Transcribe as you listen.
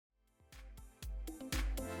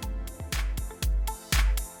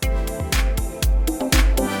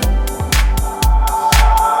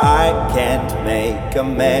can't make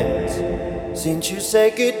amends. Since you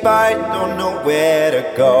said goodbye, don't know where to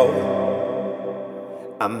go.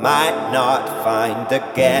 I might not find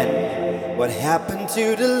again what happened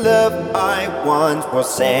to the love I once was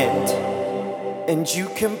sent. And you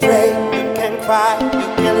can pray, you can cry, you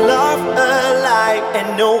can love alive,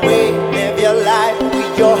 and no way live your life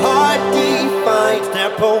with your heart defined.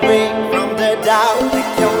 Step away from the doubt,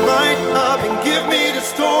 pick your mind up and give me the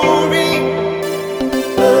story.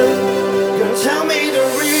 Girl, tell me the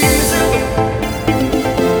reason.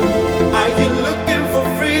 Are you looking for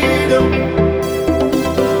freedom?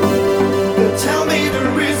 Girl, tell me the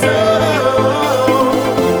reason.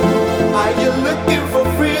 Are you looking for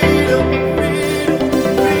freedom?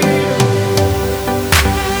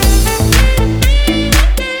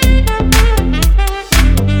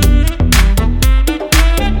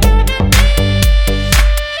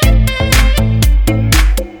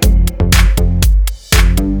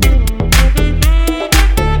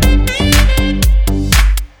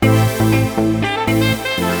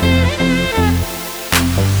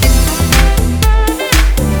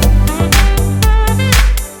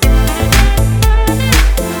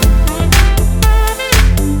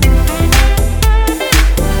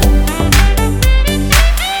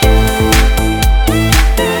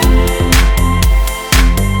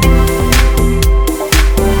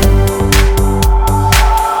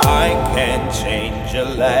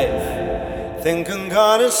 Think I'm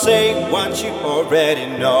gonna say what you already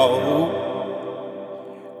know.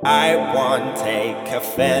 I won't take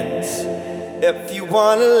offense if you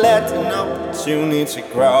wanna let an opportunity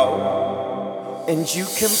grow. And you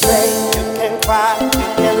can play, you can cry, you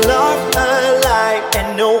can love alive,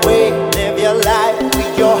 and no way live your life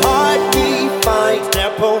with your heart defined.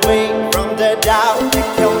 Step away from the doubt.